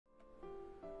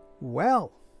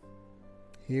Well,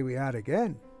 here we are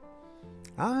again,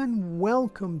 and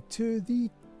welcome to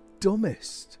the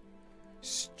dumbest,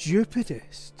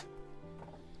 stupidest,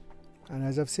 and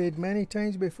as I've said many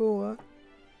times before,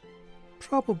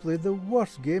 probably the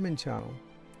worst gaming channel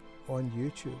on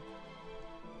YouTube.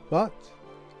 But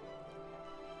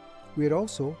we're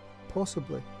also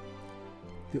possibly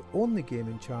the only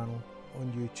gaming channel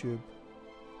on YouTube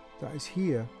that is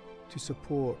here to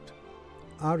support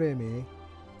RMA,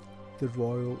 the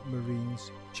Royal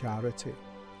Marines charity.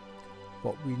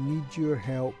 But we need your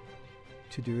help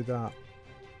to do that.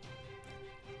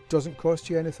 Doesn't cost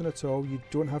you anything at all. You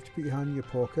don't have to put your hand in your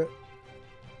pocket.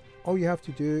 All you have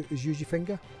to do is use your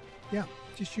finger. Yeah,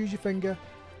 just use your finger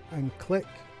and click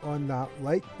on that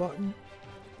like button,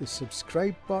 the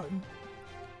subscribe button,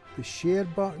 the share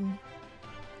button,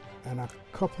 and a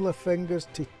couple of fingers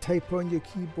to type on your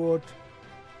keyboard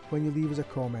when you leave us a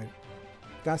comment.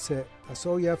 That's it. That's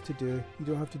all you have to do. You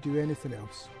don't have to do anything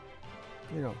else.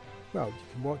 You know, well, you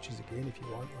can watch us again if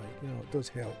you want, like, you know, it does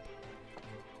help.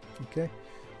 Okay?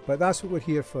 But that's what we're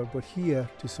here for. We're here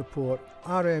to support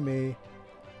RMA,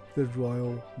 the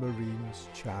Royal Marines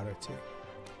charity.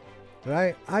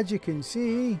 Right, as you can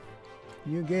see,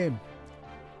 new game,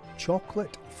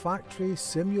 Chocolate Factory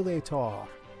Simulator.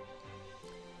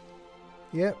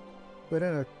 Yep, we're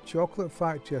in a chocolate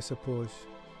factory, I suppose,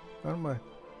 aren't we?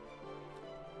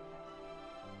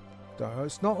 Don't know,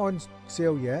 it's not on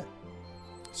sale yet.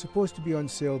 It's supposed to be on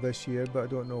sale this year, but I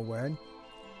don't know when.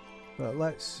 But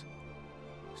let's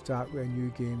start with a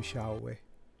new game, shall we?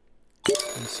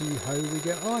 And see how we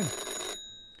get on.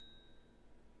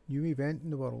 New event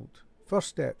in the world. First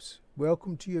steps.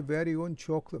 Welcome to your very own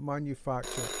chocolate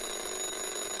manufacturer.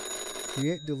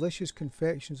 Create delicious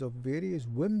confections of various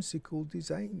whimsical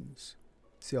designs.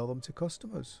 Sell them to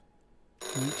customers.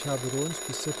 They each have their own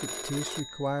specific taste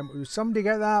requirement. Will somebody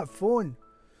get that phone?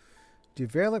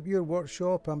 Develop your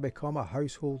workshop and become a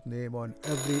household name on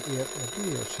every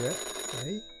airship.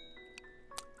 Right?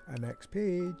 And next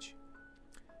page.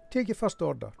 Take your first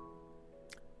order.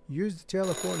 Use the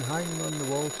telephone hanging on the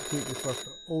wall to take your first...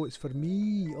 Oh, it's for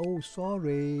me. Oh,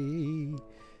 sorry.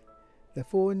 The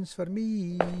phone's for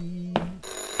me. Here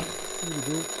we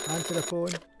go. Answer the phone.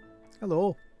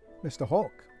 Hello, Mr.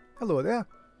 Hawk. Hello there.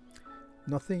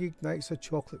 Nothing ignites a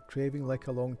chocolate craving like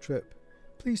a long trip.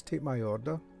 Please take my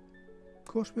order. Of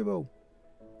course we will.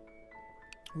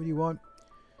 What do you want?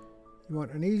 You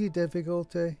want an easy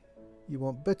difficulty. You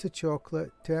want bitter chocolate,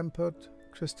 tempered,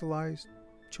 crystallized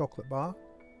chocolate bar.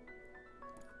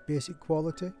 Basic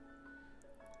quality.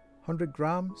 100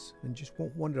 grams and just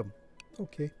want one of them.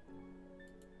 Okay.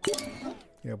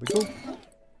 There we go.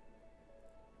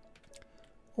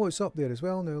 Oh, it's up there as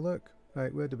well now, look.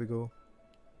 Right, where do we go?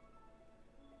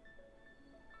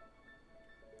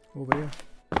 Over here.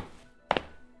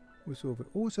 What's over?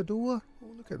 Oh, it's a door.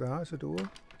 Oh, look at that, it's a door.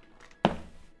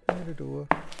 There's a door.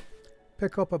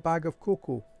 Pick up a bag of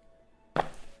cocoa.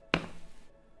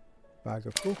 Bag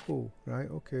of cocoa. Right,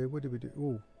 okay, what do we do?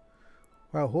 Oh.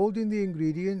 While holding the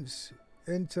ingredients,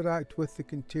 interact with the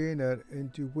container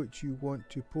into which you want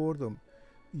to pour them.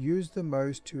 Use the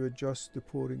mouse to adjust the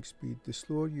pouring speed. The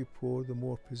slower you pour, the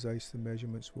more precise the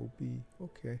measurements will be.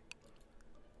 Okay.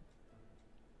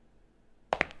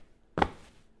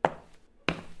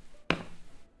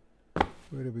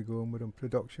 Where are we going? We're in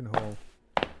production hall.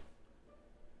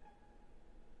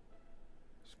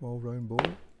 Small round bowl.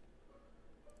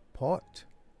 Pot.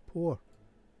 Pour.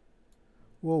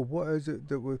 Whoa, what is it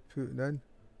that we're putting in?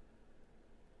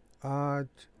 Add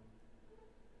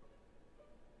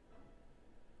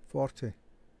 40.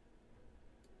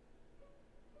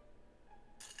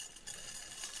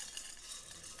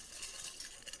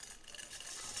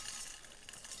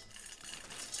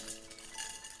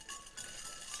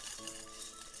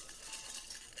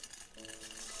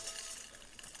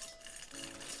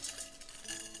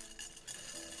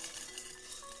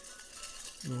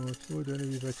 No, slow down a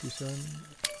wee bit, son.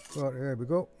 Right, there we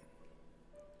go.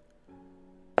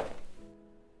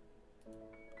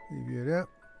 Leave you there.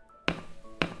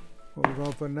 What we're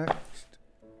going for next?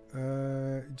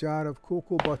 Jar of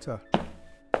cocoa butter.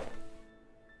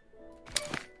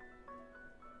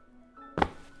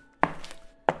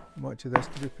 How much of this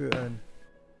do we put in?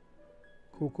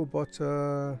 Cocoa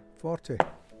butter 40.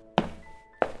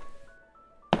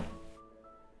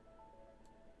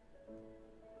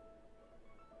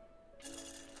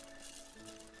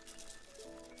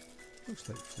 Looks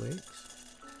like flakes.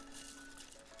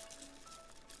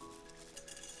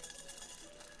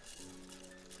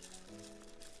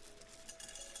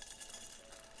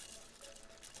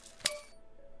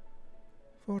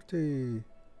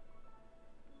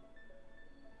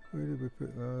 Where did we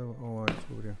put that? Oh, it's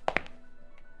over here.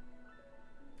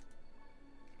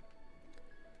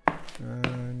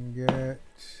 And get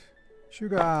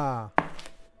sugar.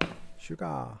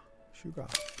 Sugar. Sugar.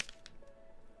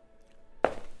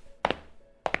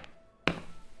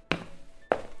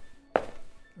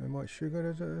 How much sugar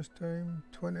is it this time?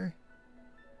 20?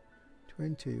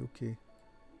 20, okay.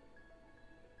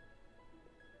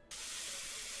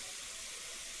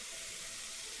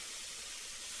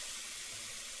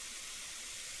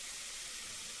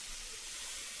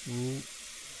 Oh.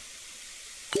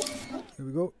 Here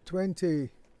we go, 20.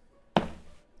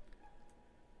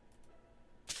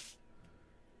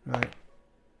 Right.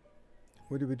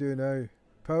 What do we do now?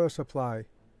 Power supply.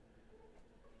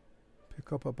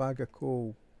 Pick up a bag of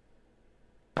coal.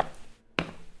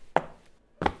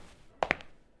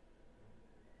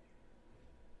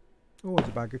 Oh, there's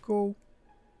a bag of coal.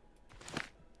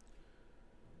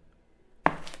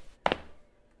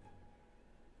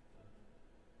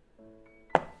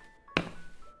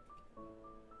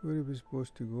 Where are we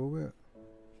supposed to go with it?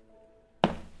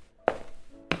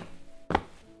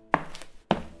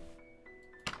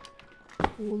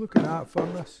 Oh, look at that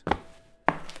furnace.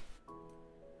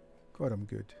 God, I'm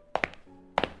good.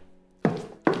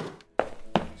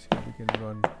 See if we can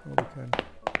run. Oh, we can.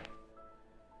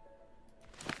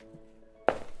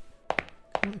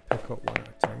 Can we pick up one at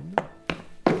a time though?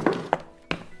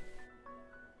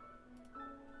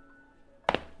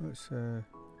 Let's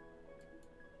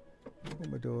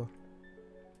open my door.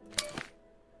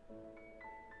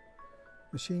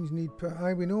 Machines need power.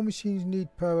 Aye, we know machines need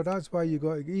power. That's why you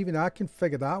got. Even I can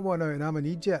figure that one out, and I'm an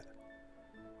idiot.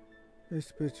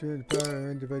 This between power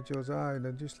and individuals. Aye, and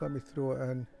then just let me throw it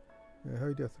in. Yeah,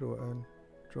 how do I throw it in?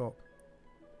 Drop.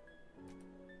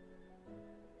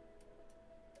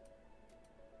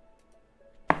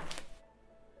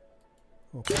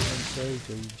 Oh, come inside,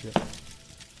 you idiot.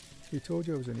 He told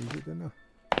you I was an idiot, didn't I?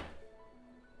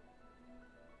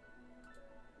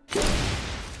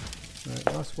 Right,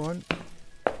 last one.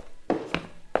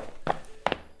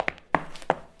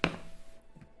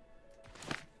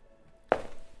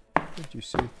 Did you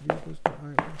say 3 was the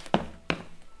items?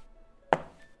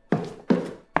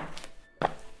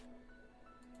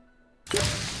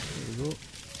 There we go.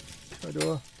 Shut the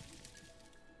door.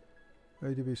 How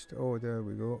do we oh, there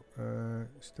we go.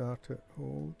 Start it,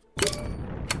 hold.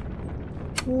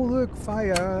 Oh look,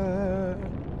 fire!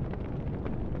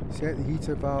 Set the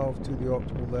heater valve to the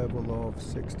optimal level of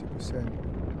 60%.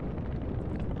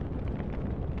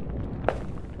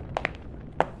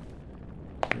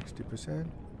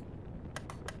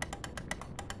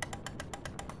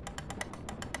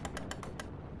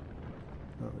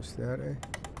 That was 30.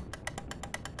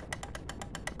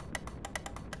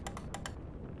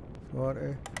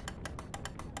 40.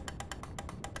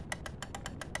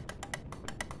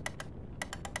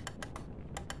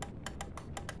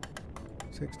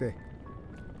 60.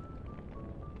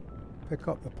 Pick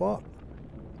up the pot,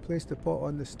 place the pot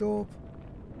on the stove,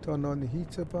 turn on the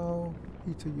heater valve,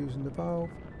 heater using the valve,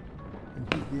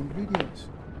 and heat the ingredients.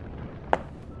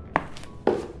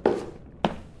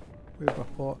 Where's my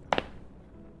pot?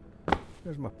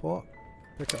 There's my pot.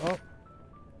 Pick it up.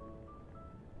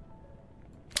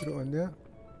 Put it on there.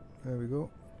 There we go.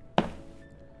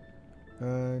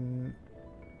 And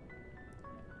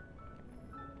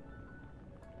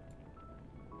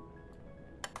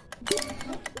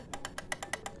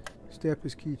step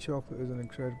is key. Chocolate is an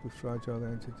incredibly fragile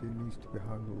entity and needs to be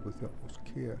handled with the utmost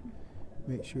care.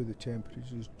 Make sure the temperature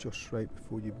is just right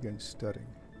before you begin stirring.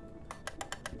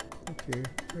 Okay,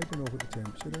 I don't know what the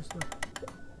temperature is though.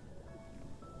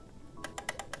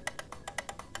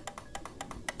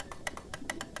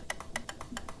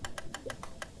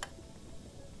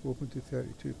 Open to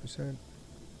 32%.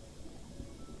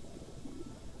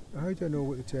 How do I know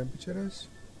what the temperature is?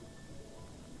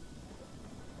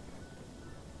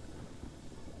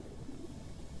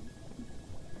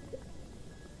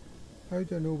 How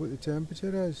do I know what the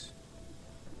temperature is?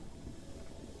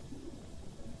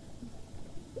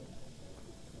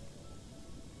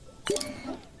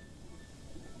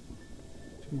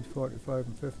 Between 45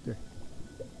 and 50.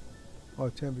 Our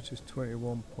temperature is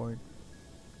 21.7.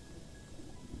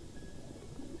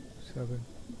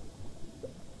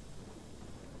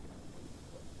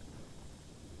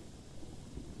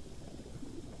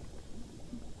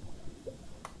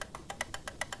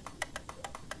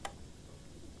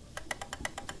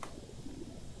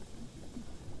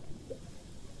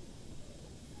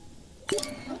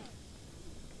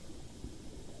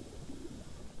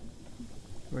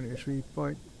 Three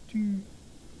point two.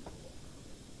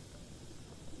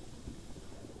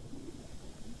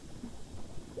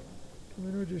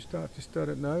 You know, just start to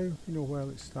stir it now, you know, while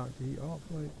it's starting to heat up,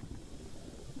 like,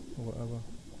 or whatever.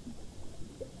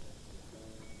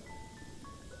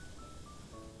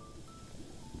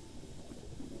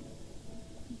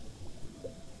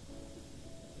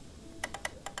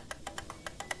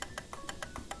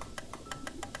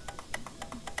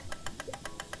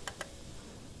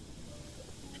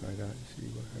 Try that and see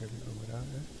how we go with that,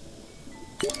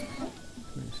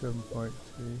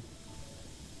 27.3.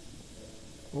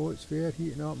 Oh, it's fair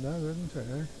heating up now, isn't it,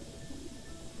 eh?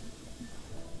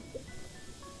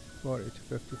 40 to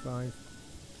 55.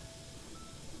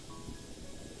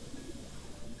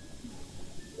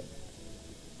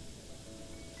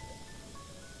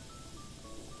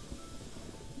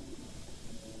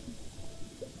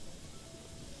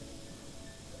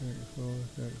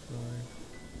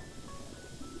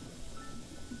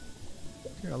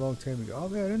 Take a long time to get up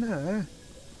there, isn't it, eh?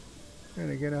 And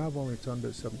again, I have only turned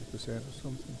at 70% or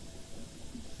something.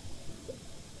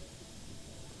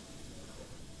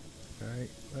 Right,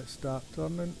 let's start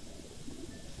turning.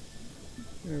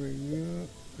 There we go.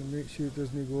 And make sure it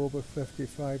doesn't go over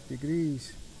 55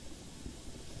 degrees.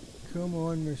 Come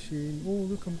on, machine. Oh,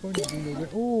 look, I'm going to do it.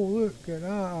 Oh, look at that.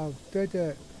 I did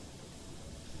it.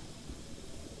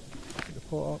 Put the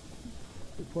pot up.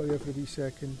 Put the pot there for a wee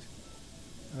second.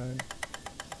 And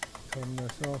turn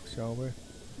this off, shall we?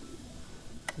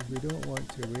 Because we don't want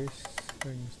to waste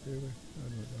things, do we? I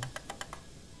don't know.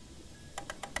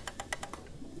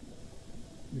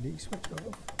 We need to switch it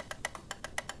off.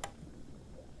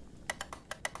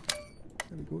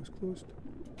 There we go, it's closed.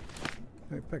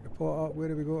 Right, pick the pot up.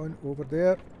 Where are we going? Over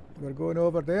there. We're going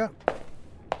over there.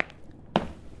 What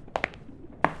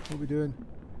are we doing?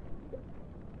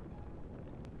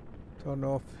 Turn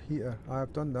off heater. I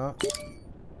have done that.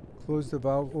 Close the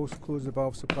valve. Also close the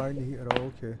valve supplying the heater.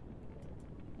 Oh, okay.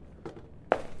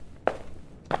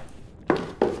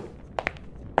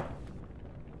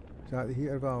 Is that the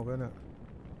heater valve, isn't it?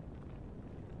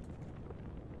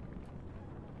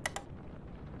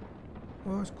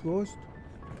 Oh, it's closed.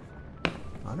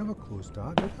 I never closed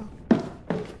that, did I?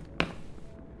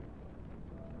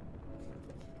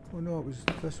 Oh no, it was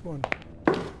this one.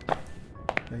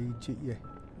 Yeah, it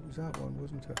was that one,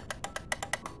 wasn't it?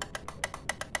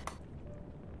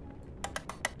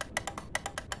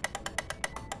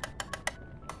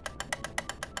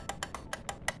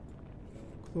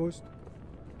 Closed.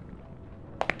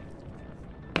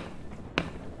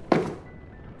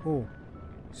 Oh,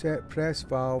 set press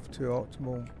valve to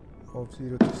optimal of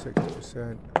 0 to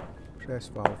 60%. Press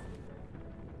valve.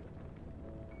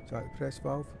 Is that the press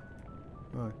valve?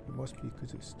 Ah, it must be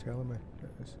because it's telling me it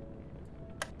is.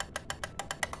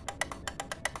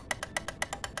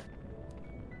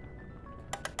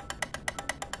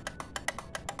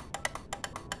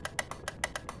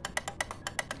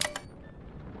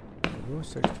 There we go,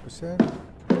 60%.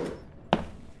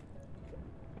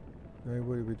 Now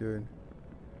what are we doing?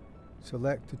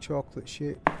 Select the chocolate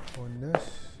shape on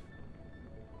this.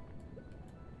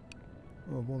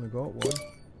 Oh, I've only got one.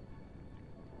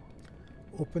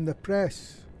 Open the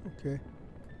press. Okay.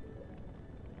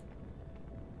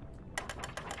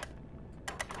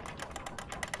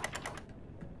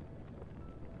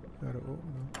 Got it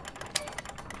open now.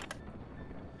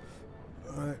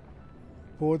 Alright.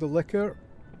 Pour the liquor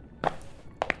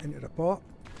into the pot.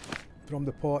 From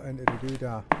the pot into the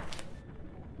doodah.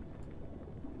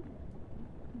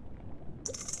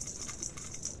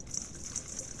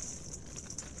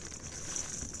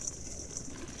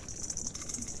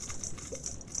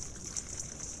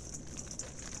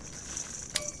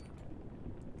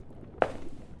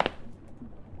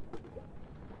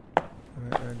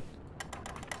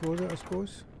 Close it, I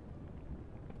suppose.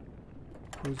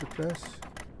 Close the press.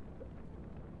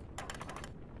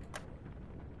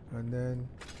 And then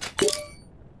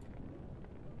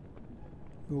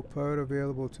no power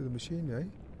available to the machine,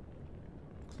 right?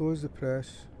 Close the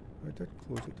press. I did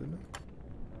close it, didn't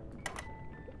I?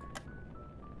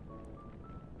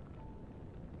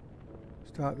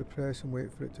 Start the press and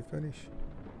wait for it to finish.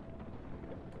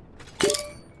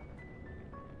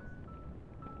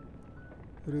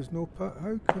 There is no power.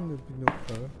 How can there be no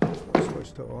power? I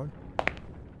switched it on.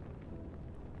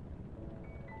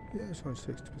 Yeah, it's on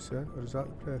 60%. Or is that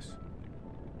the press?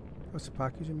 That's the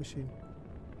packaging machine.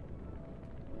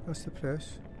 That's the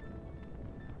press.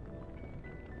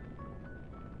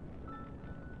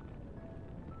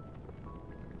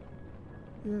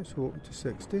 Yeah, it's open to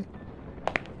 60.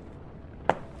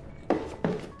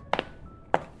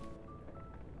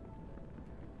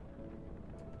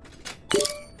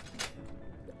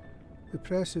 The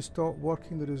press has stopped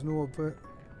working, there is no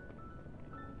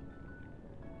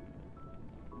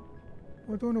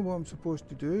I don't know what I'm supposed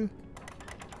to do.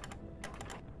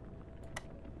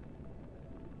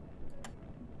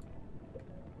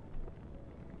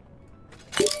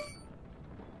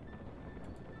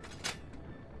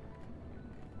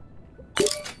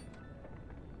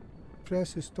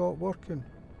 Press has stopped working.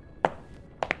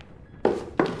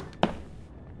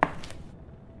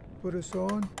 Put us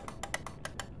on.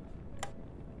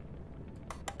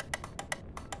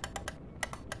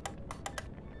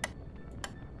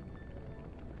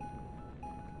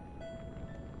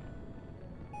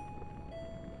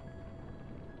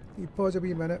 You pause a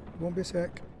wee minute, won't be a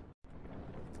sec.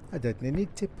 I didn't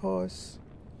need to pause.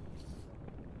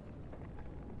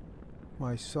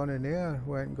 My son and heir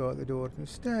went and got the door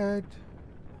instead.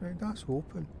 Right, that's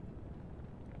open.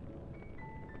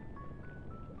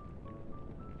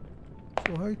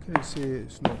 So how can it say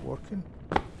it's not working?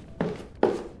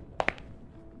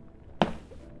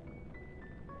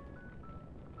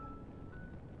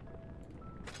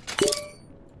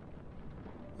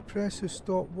 The press has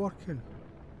stopped working.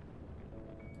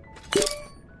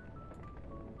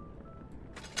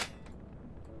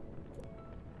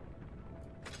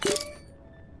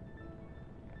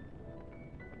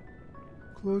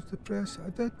 Close the press. I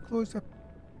did close the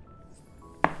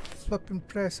flipping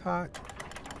press hatch.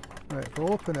 Right, if I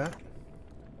open it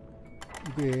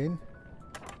again.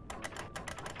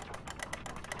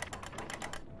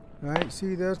 Right,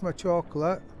 see there's my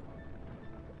chocolate.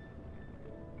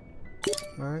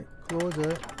 Right, close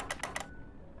it.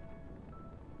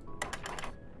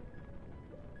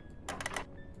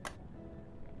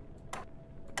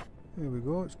 There we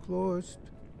go, it's closed.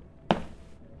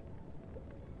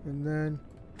 And then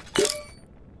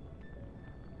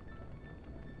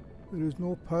there is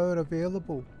no power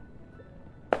available.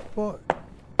 But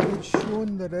it's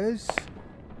shown there is.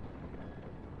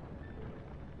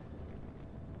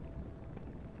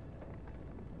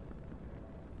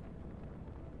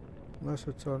 Unless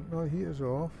I turn, no, heater's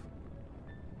off.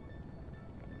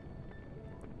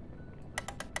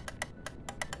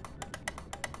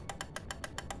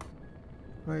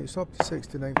 Right, it's up to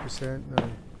 69% now.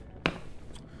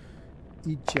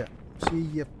 Egypt. See,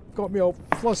 you've got me all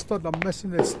flustered, I'm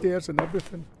missing the stairs and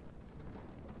everything.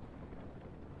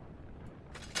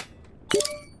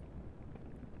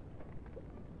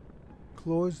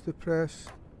 Close the press.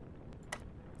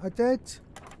 I did.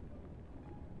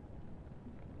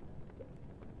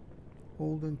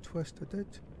 Hold and twist, I did.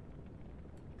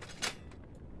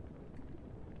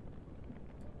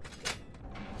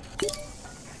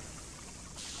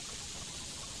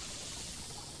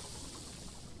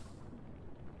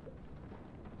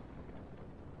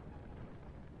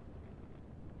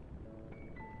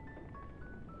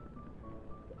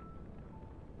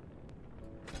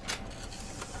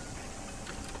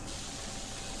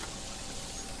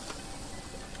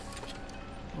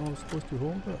 Oh, I was supposed to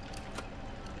hold it.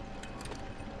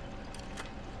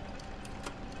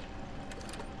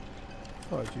 I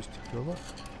thought I just to pull it.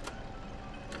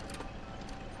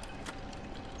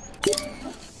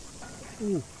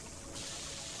 Ooh.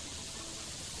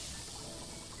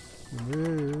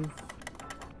 Move.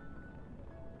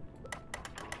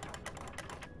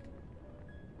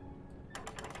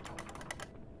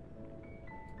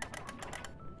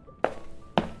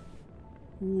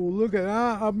 Oh, look at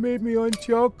that! I've made me own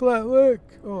chocolate, look!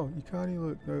 Oh, you can't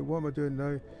look now. What am I doing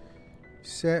now?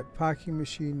 Set packing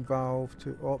machine valve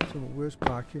to optimal. Where's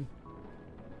packing?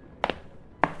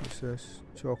 What's this?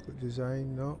 Chocolate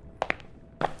design, no.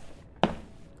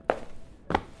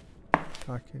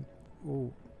 Packing.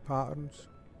 Oh, patterns.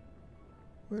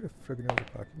 Where the friggin' hell's the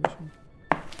packing machine?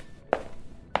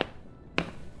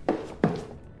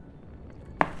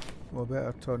 Well, I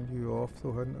better turn you off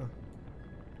though, hadn't I?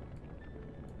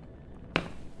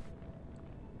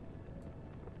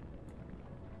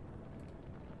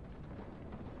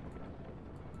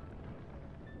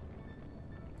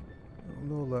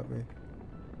 No, let me.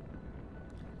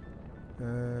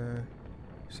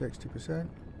 60%.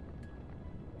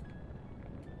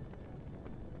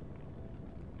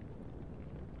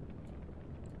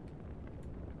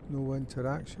 No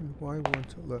interaction. Why won't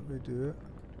it let me do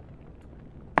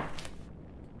it?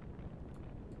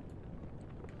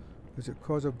 Is it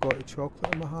because I've got the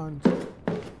chocolate in my hand?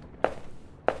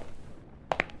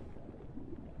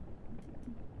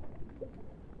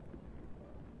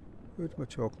 Where'd my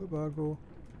chocolate bar go?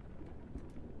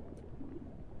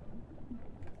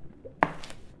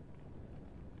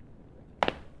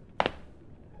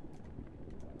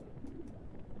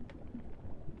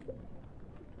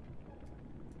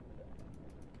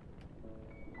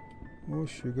 Oh,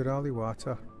 sugar alley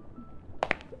water.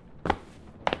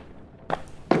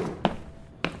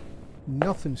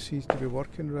 Nothing seems to be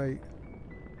working right.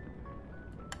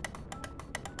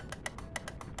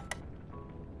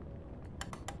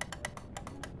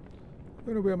 I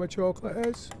don't know where my chocolate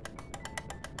is.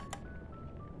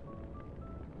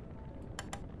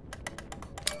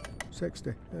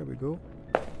 $60. There we go.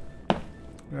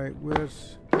 Right,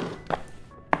 where's...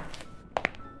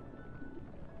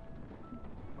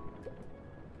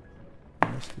 I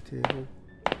missed the table.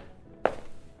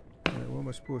 Right, what am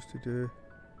I supposed to do?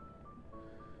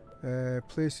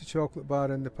 Place the chocolate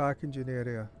bar in the packaging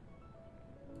area.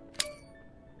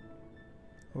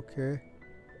 Okay.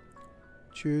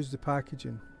 Choose the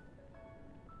packaging.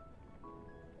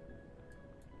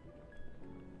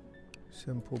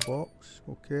 Simple box.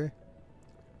 Okay.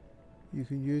 You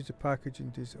can use the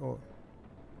packaging oh.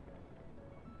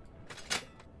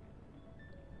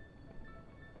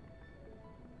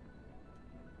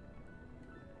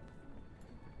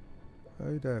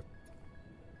 How the...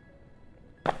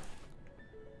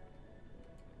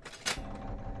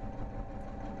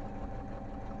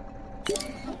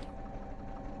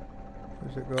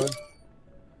 Where's it gone?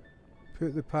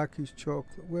 Put the packaged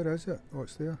chocolate... Where is it? Oh,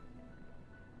 it's there.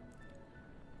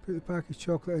 Put the packaged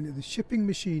chocolate into the shipping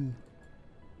machine.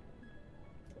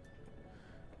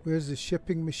 Where's the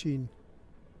shipping machine?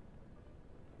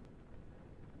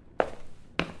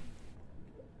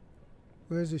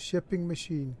 Where's the shipping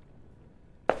machine?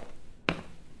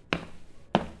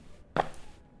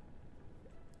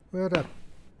 Where the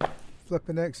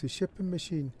flipping X is shipping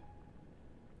machine?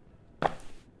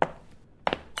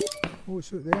 Oh,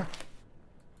 it's out there.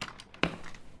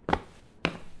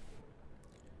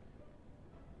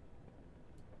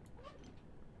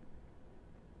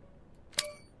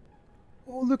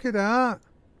 Oh, look at that.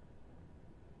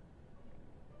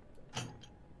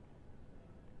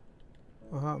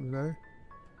 What happens now?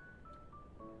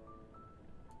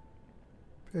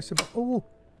 Press a button. Oh!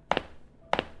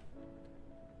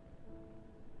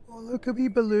 Oh, look, a wee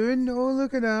balloon. Oh,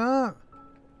 look at that.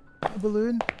 A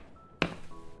balloon.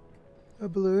 A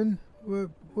balloon.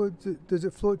 What does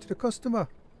it float to the customer?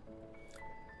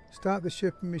 Start the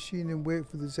shipping machine and wait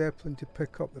for the Zeppelin to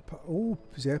pick up the oh,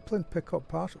 Zeppelin pick up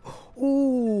parcel.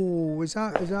 Oh, is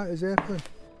that a Zeppelin?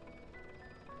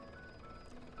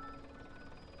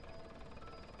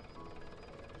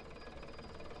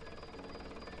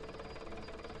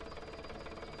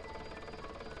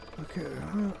 Look at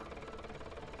that.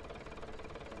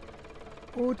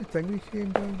 Oh, the thingy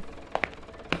came down.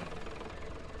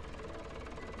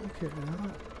 Look at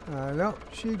that. And up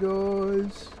she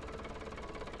goes.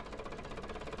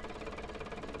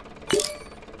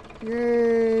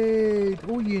 Yay!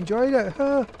 Oh, you enjoyed it,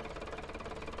 huh?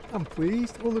 I'm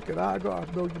pleased. Oh, look at that. I got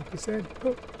 1,000,000%.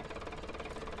 Oh.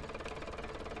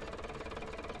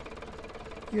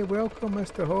 You're welcome,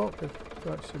 Mr. Hawk. If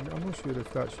that's your, I'm not sure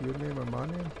if that's your name or my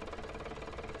name.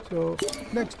 So,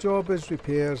 next job is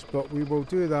repairs, but we will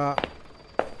do that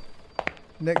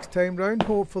next time round,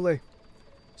 hopefully.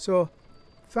 So,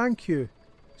 thank you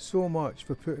so much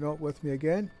for putting up with me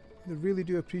again. I really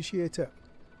do appreciate it.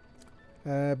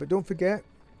 But don't forget,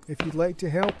 if you'd like to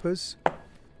help us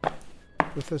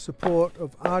with the support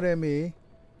of RMA,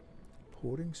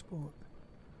 pouring spot,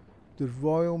 the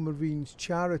Royal Marines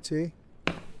charity,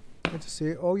 as I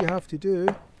say, all you have to do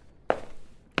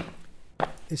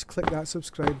is click that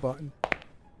subscribe button,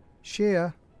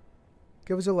 share,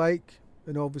 give us a like,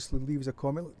 and obviously leave us a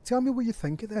comment. Tell me what you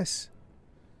think of this.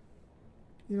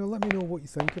 You know, let me know what you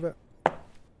think of it.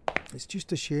 It's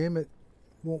just a shame it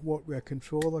won't work with a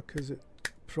controller because it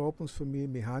problems for me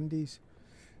and my handies.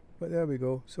 But there we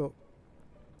go. So,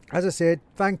 as I said,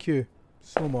 thank you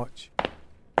so much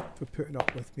for putting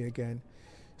up with me again.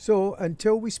 So,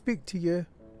 until we speak to you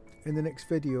in the next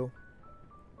video,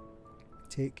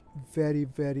 take very,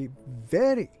 very,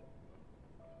 very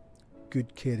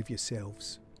good care of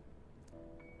yourselves.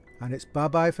 And it's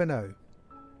bye-bye for now.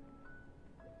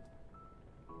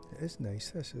 It is nice,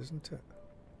 this, isn't it?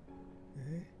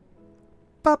 Yeah.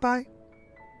 Bye-bye.